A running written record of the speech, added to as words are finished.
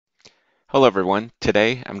Hello everyone,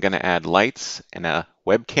 today I'm going to add lights and a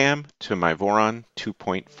webcam to my Voron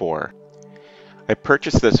 2.4. I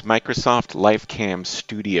purchased this Microsoft Lifecam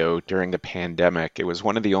Studio during the pandemic. It was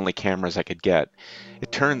one of the only cameras I could get. It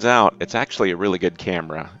turns out it's actually a really good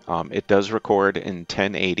camera. It does record in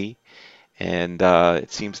 1080 and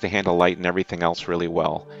it seems to handle light and everything else really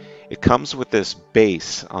well. It comes with this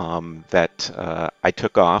base that I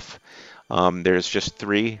took off. There's just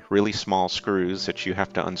 3 really small screws that you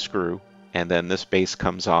have to unscrew, and then this base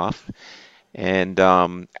comes off. And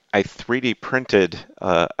I 3D printed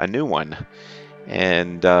a new one,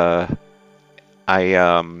 and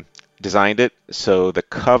I designed it so the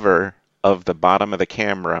cover of the bottom of the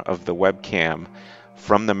camera of the webcam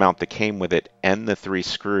from the mount that came with it and the 3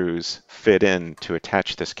 screws fit in to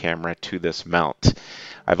attach this camera to this mount.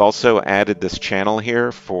 I've also added this channel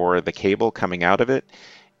here for the cable coming out of it,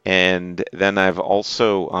 and then I've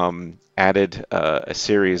also added a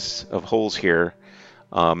series of holes here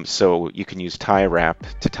so you can use tie wrap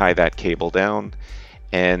to tie that cable down.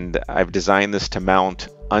 And I've designed this to mount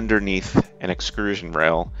underneath an extrusion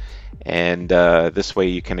rail, and this way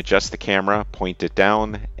you can adjust the camera, point it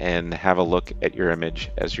down, and have a look at your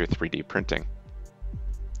image as you're 3D printing.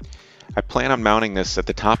 I plan on mounting this at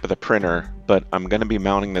the top of the printer, but I'm going to be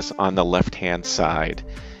mounting this on the left-hand side.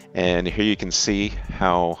 And here you can see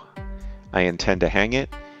how I intend to hang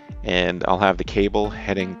it, and I'll have the cable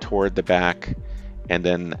heading toward the back and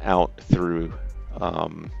then out through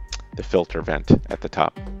the filter vent at the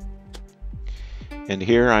top. And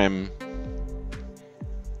here I'm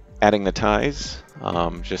adding the ties,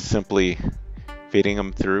 just simply feeding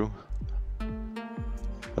them through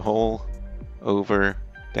the hole, over,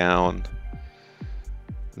 down,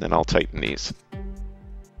 and then I'll tighten these.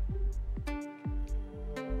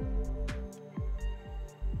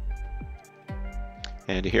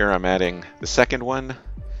 And here I'm adding the second one,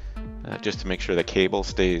 just to make sure the cable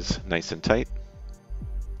stays nice and tight.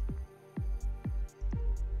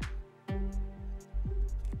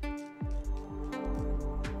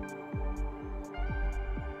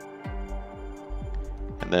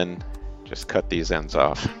 And then just cut these ends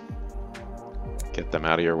off. Get them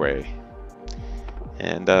out of your way.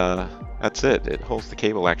 And that's it. It holds the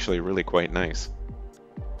cable actually really quite nice.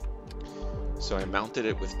 So I mounted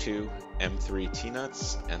it with 2 M3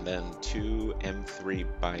 T-nuts and then 2 M3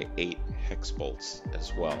 by 8 hex bolts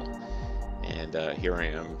as well. And here I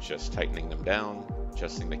am just tightening them down,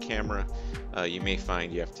 adjusting the camera. You may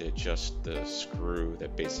find you have to adjust the screw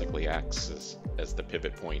that basically acts as the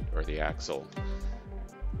pivot point or the axle,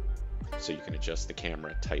 so you can adjust the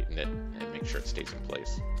camera, tighten it, and make sure it stays in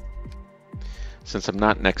place. Since I'm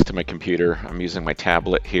not next to my computer, I'm using my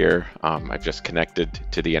tablet here. I've just connected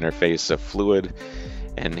to the interface of Fluidd,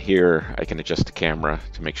 and here I can adjust the camera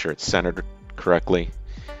to make sure it's centered correctly.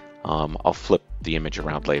 I'll flip the image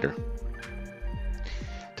around later.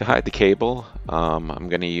 To hide the cable, I'm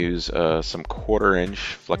going to use some 1/4-inch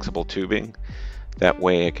flexible tubing. That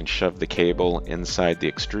way I can shove the cable inside the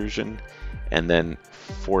extrusion and then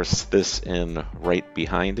force this in right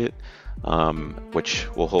behind it, which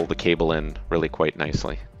will hold the cable in really quite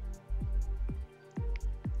nicely.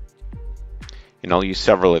 And I'll use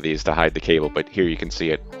several of these to hide the cable, but here you can see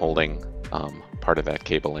it holding part of that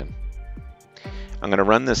cable in. I'm going to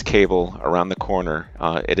run this cable around the corner.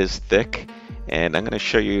 It is thick, and I'm going to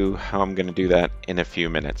show you how I'm going to do that in a few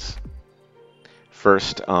minutes.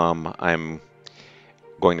 First, I'm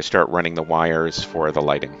going to start running the wires for the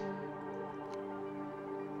lighting.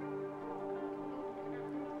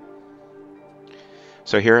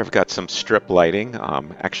 So here I've got some strip lighting,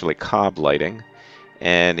 actually cob lighting,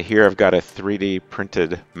 and here I've got a 3D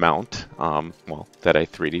printed mount, that I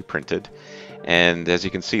 3D printed. And as you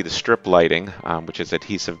can see, the strip lighting, which is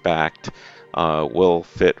adhesive backed, will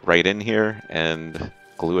fit right in here and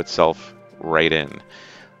glue itself right in.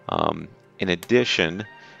 In addition,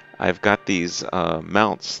 I've got these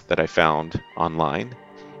mounts that I found online,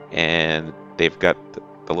 and they've got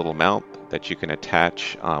the little mount that you can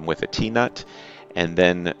attach with a T-nut. And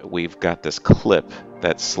then we've got this clip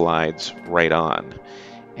that slides right on.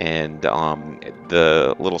 And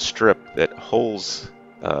the little strip that holds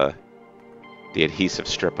the adhesive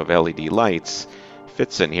strip of LED lights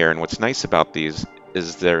fits in here. And what's nice about these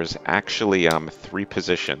is there's actually 3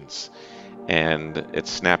 positions. And it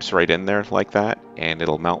snaps right in there like that. And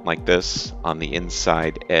it'll mount like this on the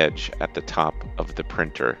inside edge at the top of the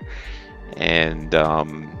printer. And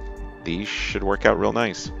these should work out real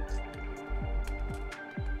nice.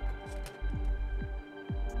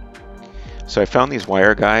 So I found these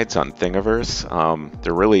wire guides on Thingiverse.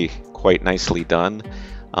 They're really quite nicely done.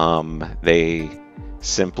 They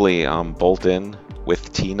simply bolt in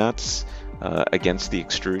with T-nuts. against the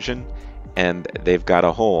extrusion, and they've got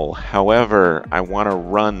a hole. However, I want to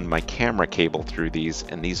run my camera cable through these,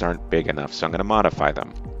 and these aren't big enough, so I'm going to modify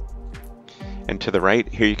them. And to the right,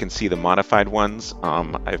 here you can see the modified ones.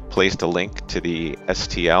 I've placed a link to the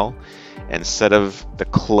STL. Instead of the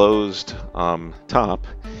closed top,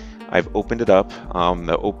 I've opened it up.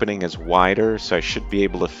 The opening is wider, so I should be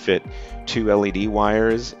able to fit 2 LED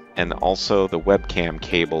wires and also the webcam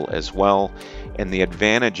cable as well. And the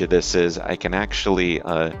advantage of this is I can actually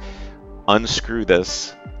unscrew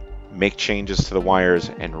this, make changes to the wires,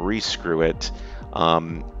 and rescrew it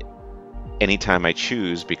anytime I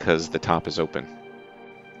choose because the top is open.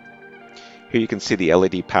 Here you can see the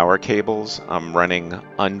LED power cables running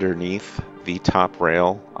underneath the top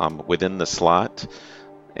rail within the slot,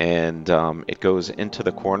 and it goes into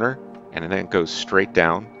the corner and then it goes straight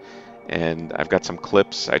down. And I've got some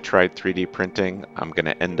clips. I tried 3D printing. I'm going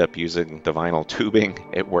to end up using the vinyl tubing.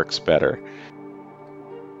 It works better.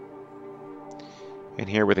 And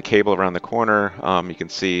here with the cable around the corner, you can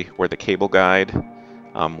see where the cable guide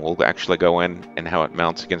will actually go in and how it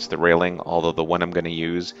mounts against the railing, although the one I'm going to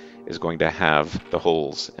use is going to have the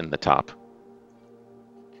holes in the top.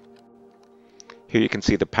 Here you can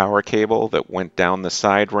see the power cable that went down the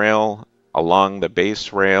side rail, along the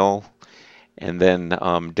base rail, and then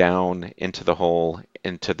down into the hole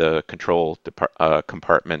into the control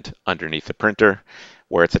compartment underneath the printer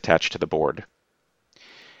where it's attached to the board.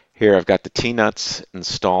 Here I've got the T-nuts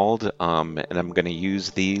installed, and I'm going to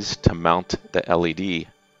use these to mount the LED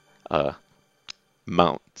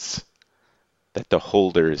mounts that the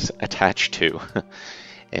holders attach to.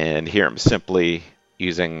 And here I'm simply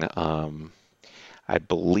using, I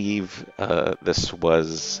believe this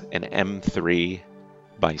was an M3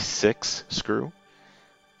 by 6 screw,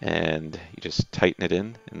 and you just tighten it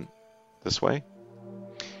in this way.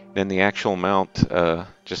 Then the actual mount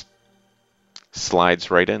just slides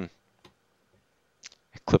right in.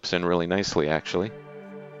 It clips in really nicely, actually.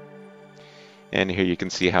 And here you can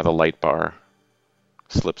see how the light bar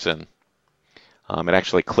slips in. It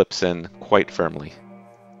actually clips in quite firmly.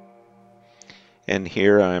 And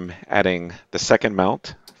here I'm adding the second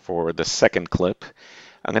mount for the second clip.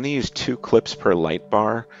 I'm going to use 2 clips per light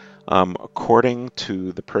bar. According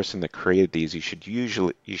to the person that created these, you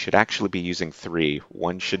should actually be using 3.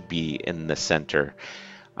 One should be in the center.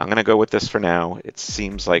 I'm going to go with this for now. It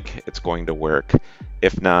seems like it's going to work.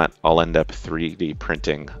 If not, I'll end up 3D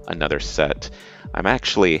printing another set. I'm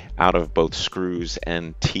actually out of both screws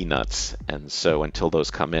and T-nuts, and so until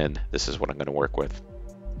those come in, this is what I'm going to work with.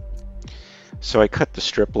 So I cut the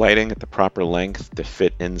strip lighting at the proper length to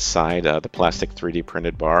fit inside the plastic 3D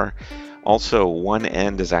printed bar. Also, one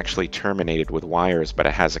end is actually terminated with wires, but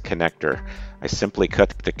it has a connector. I simply cut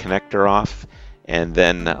the connector off, and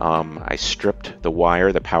then I stripped the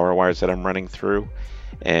wire, the power wires that I'm running through.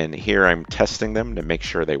 And here I'm testing them to make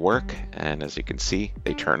sure they work, and as you can see,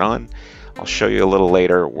 they turn on. I'll show you a little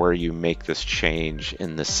later where you make this change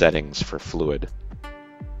in the settings for Fluidd.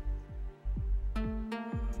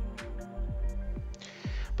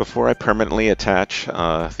 Before I permanently attach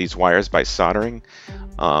these wires by soldering,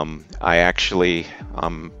 I actually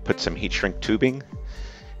put some heat shrink tubing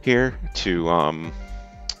here to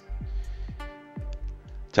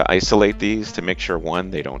isolate these, to make sure, one,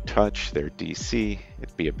 they don't touch, they're DC,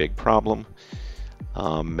 it'd be a big problem.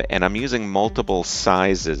 And I'm using multiple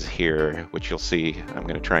sizes here, which you'll see I'm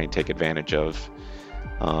going to try and take advantage of.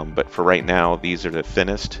 But for right now, these are the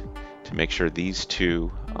thinnest, to make sure these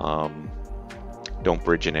two don't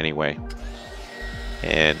bridge in any way.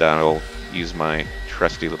 And I'll use my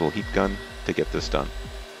trusty little heat gun to get this done.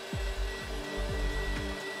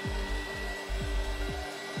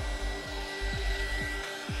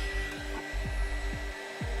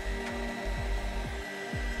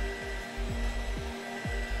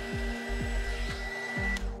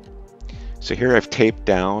 So here I've taped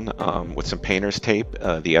down with some painter's tape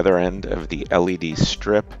the other end of the LED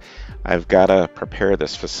strip. I've got to prepare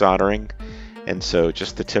this for soldering. And so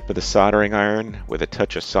just the tip of the soldering iron with a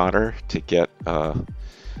touch of solder to get a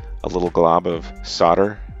little glob of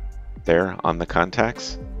solder there on the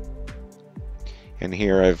contacts. And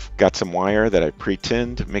here I've got some wire that I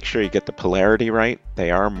pre-tinned. Make sure you get the polarity right.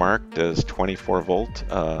 They are marked as 24 volt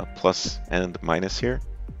plus and minus here.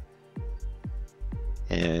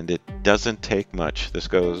 And it doesn't take much. This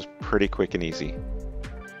goes pretty quick and easy.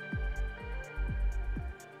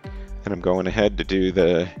 And I'm going ahead to do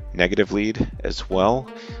the negative lead as well.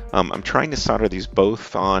 I'm trying to solder these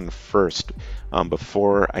both on first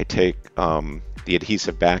before I take the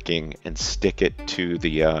adhesive backing and stick it to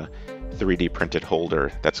the 3D printed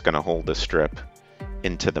holder that's going to hold the strip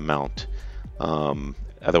into the mount.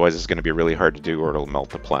 Otherwise it's going to be really hard to do, or it'll melt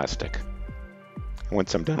the plastic.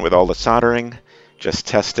 Once I'm done with all the soldering, just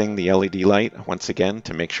testing the LED light once again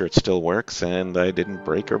to make sure it still works and I didn't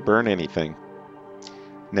break or burn anything.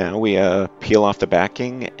 Now we peel off the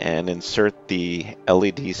backing and insert the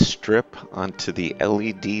LED strip onto the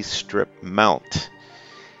LED strip mount.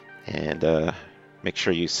 And make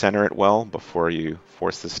sure you center it well before you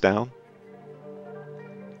force this down.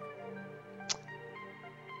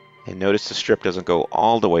 And notice the strip doesn't go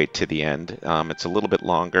all the way to the end. It's a little bit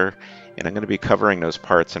longer, and I'm going to be covering those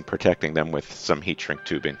parts and protecting them with some heat shrink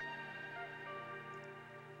tubing.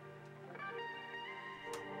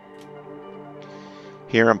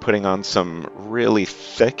 Here I'm putting on some really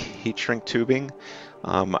thick heat shrink tubing.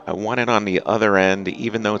 I want it on the other end,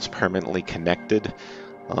 even though it's permanently connected.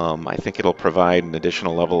 I think it'll provide an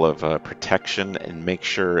additional level of protection and make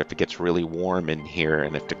sure if it gets really warm in here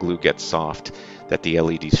and if the glue gets soft, that the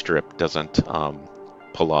LED strip doesn't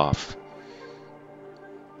pull off.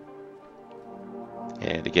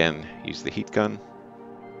 And again, use the heat gun.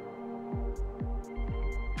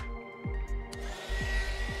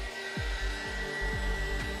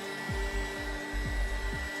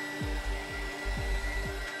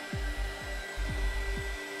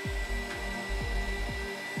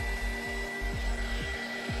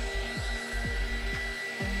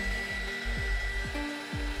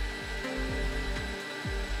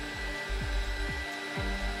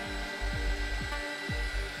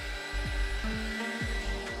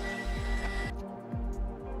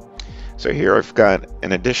 So here I've got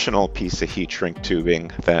an additional piece of heat shrink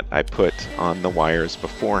tubing that I put on the wires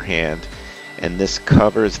beforehand, and this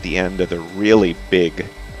covers the end of the really big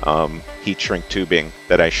heat shrink tubing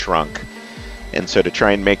that I shrunk. And so to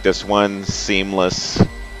try and make this one seamless,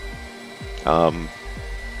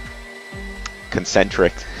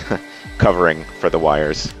 concentric covering for the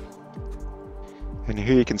wires. And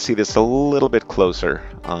here you can see this a little bit closer.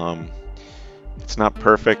 It's not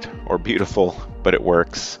perfect or beautiful, but it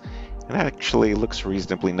works. It actually looks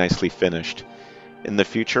reasonably nicely finished. In the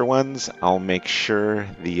future ones, I'll make sure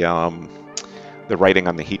the writing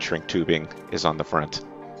on the heat shrink tubing is on the front.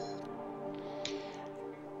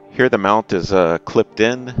 Here the mount is clipped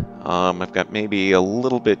in. I've got maybe a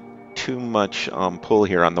little bit too much pull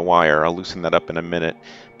here on the wire. I'll loosen that up in a minute,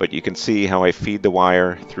 but you can see how I feed the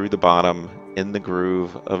wire through the bottom in the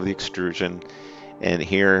groove of the extrusion. And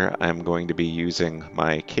here I'm going to be using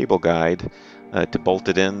my cable guide to bolt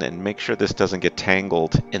it in and make sure this doesn't get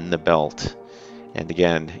tangled in the belt. And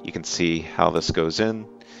again, you can see how this goes in,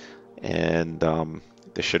 and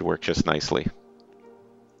this should work just nicely.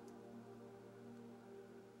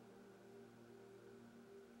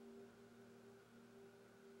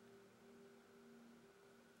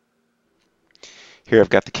 Here I've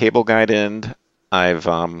got the cable guide end. I've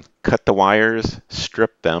cut the wires,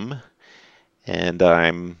 stripped them, and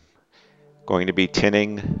I'm going to be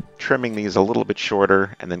trimming these a little bit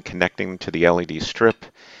shorter and then connecting to the LED strip.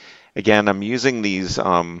 Again, I'm using these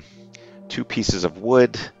two pieces of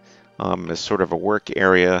wood as sort of a work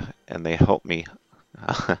area, and they help me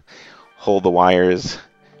hold the wires.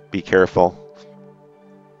 Be careful.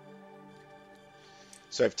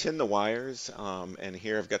 So I've tinned the wires, and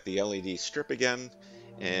here I've got the LED strip again,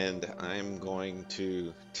 and I'm going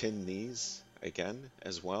to tin these again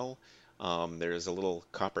as well. There's a little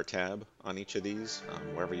copper tab on each of these,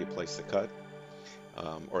 wherever you place the cut,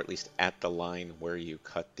 or at least at the line where you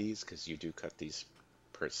cut these, because you do cut these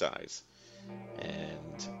per size.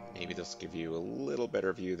 And maybe this will give you a little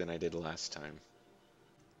better view than I did last time.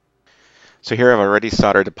 So here I've already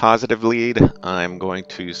soldered the positive lead. I'm going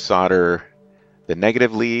to solder the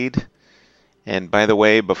negative lead. And by the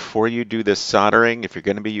way, before you do this soldering, if you're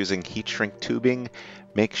going to be using heat shrink tubing,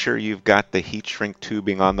 make sure you've got the heat shrink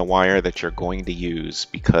tubing on the wire that you're going to use,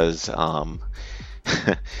 because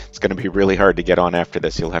it's going to be really hard to get on after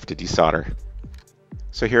this. You'll have to desolder.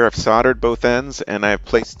 So here I've soldered both ends, and I've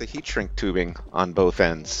placed the heat shrink tubing on both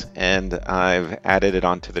ends, and I've added it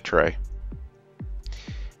onto the tray.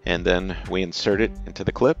 And then we insert it into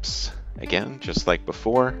the clips, again, just like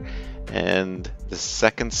before. And the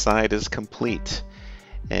second side is complete.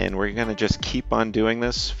 And we're going to just keep on doing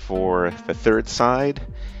this for the third side,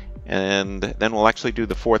 and then we'll actually do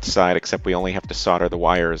the fourth side, except we only have to solder the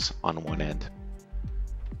wires on one end.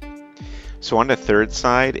 So on the third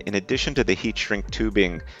side, in addition to the heat shrink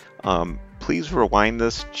tubing, please rewind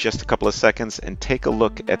this just a couple of seconds and take a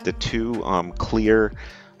look at the two clear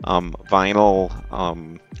vinyl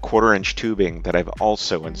 1/4-inch tubing that I've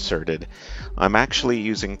also inserted. I'm actually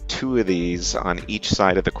using 2 of these on each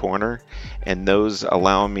side of the corner, and those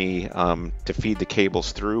allow me to feed the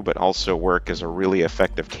cables through, but also work as a really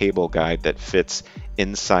effective cable guide that fits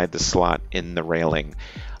inside the slot in the railing.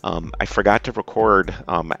 I forgot to record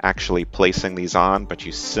actually placing these on, but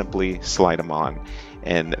you simply slide them on.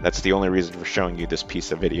 And that's the only reason for showing you this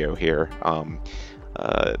piece of video here.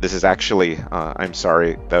 This is actually, I'm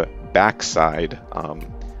sorry, the back side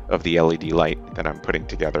of the LED light that I'm putting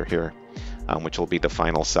together here, which will be the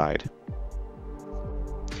final side.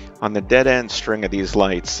 On the dead end string of these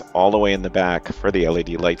lights, all the way in the back for the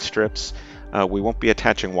LED light strips, we won't be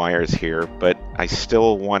attaching wires here, but I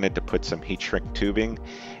still wanted to put some heat shrink tubing,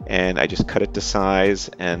 and I just cut it to size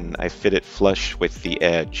and I fit it flush with the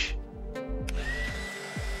edge.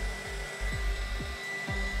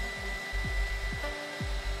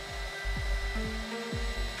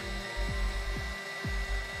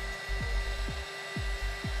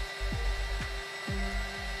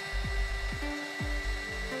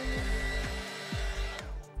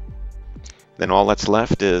 Then all that's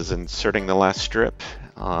left is inserting the last strip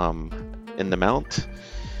in the mount,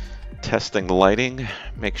 testing the lighting,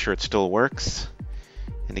 make sure it still works,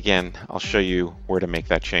 and again, I'll show you where to make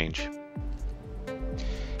that change.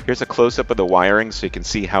 Here's a close-up of the wiring so you can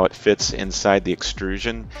see how it fits inside the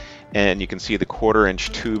extrusion, and you can see the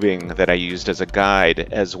 1/4-inch tubing that I used as a guide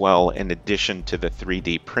as well, in addition to the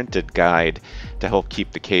 3D printed guide to help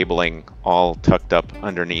keep the cabling all tucked up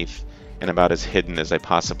underneath and about as hidden as I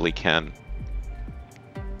possibly can.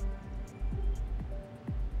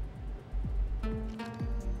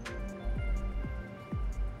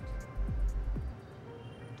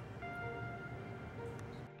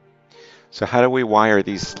 So how do we wire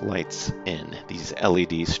these lights in, these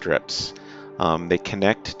LED strips? They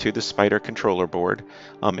connect to the Spider controller board.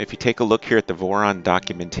 If you take a look here at the Voron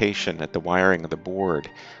documentation at the wiring of the board,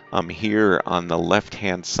 here on the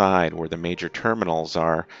left-hand side where the major terminals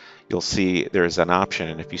are, you'll see there's an option,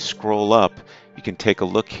 and if you scroll up, you can take a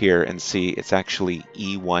look here and see it's actually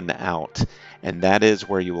E1 out, and that is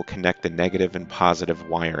where you will connect the negative and positive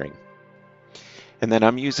wiring. And then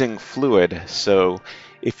I'm using Fluidd, so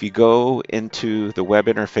if you go into the web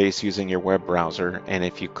interface using your web browser, and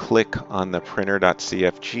if you click on the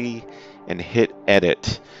printer.cfg and hit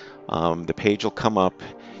edit, the page will come up.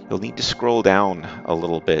 You'll need to scroll down a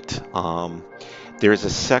little bit. There's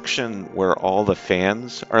a section where all the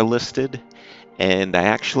fans are listed, and I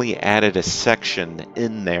actually added a section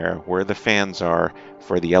in there where the fans are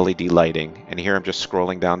for the LED lighting. And here I'm just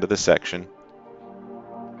scrolling down to the section.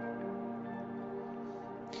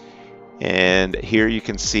 And here you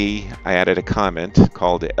can see I added a comment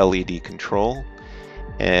called LED control,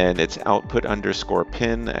 and it's output underscore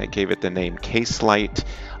pin. I gave it the name case light.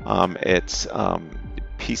 It's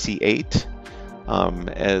PC8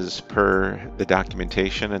 as per the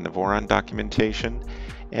documentation and the Voron documentation.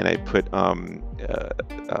 And I put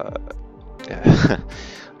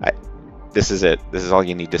this is it. This is all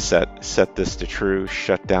you need to set. Set this to true,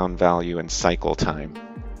 shutdown value, and cycle time.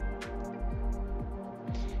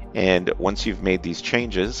 And once you've made these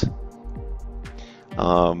changes,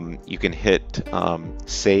 you can hit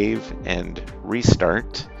save and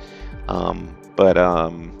restart. But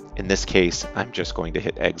in this case, I'm just going to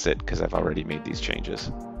hit exit because I've already made these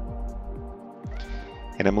changes.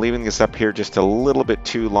 And I'm leaving this up here just a little bit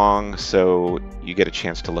too long so you get a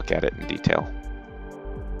chance to look at it in detail.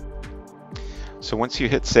 So once you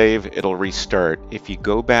hit save, it'll restart. If you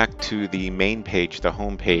go back to the main page, the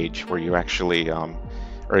home page, where you actually are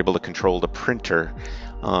able to control the printer,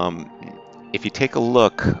 if you take a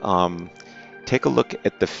look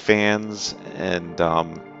at the fans and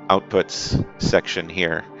outputs section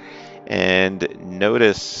here, and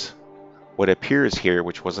notice what appears here,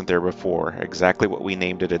 which wasn't there before, exactly what we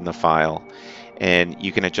named it in the file. And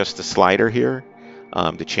you can adjust the slider here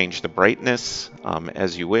to change the brightness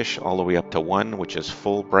as you wish, all the way up to 1, which is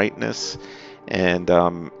full brightness. And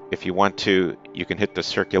if you want to, you can hit the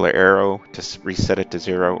circular arrow to reset it to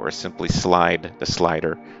 0, or simply slide the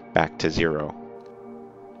slider back to 0.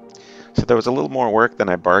 So there was a little more work than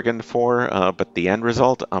I bargained for, but the end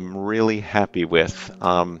result I'm really happy with.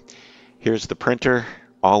 Here's the printer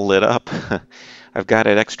all lit up. I've got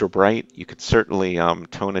it extra bright. You could certainly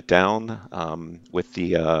tone it down with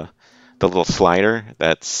the little slider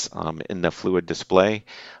that's in the Fluidd display.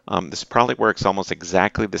 This probably works almost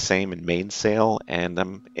exactly the same in Mainsail, and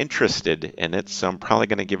I'm interested in it, so I'm probably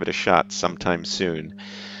going to give it a shot sometime soon.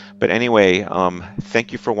 But anyway,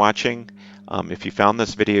 thank you for watching. If you found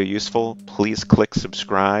this video useful, please click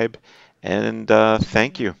subscribe, and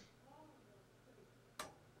thank you.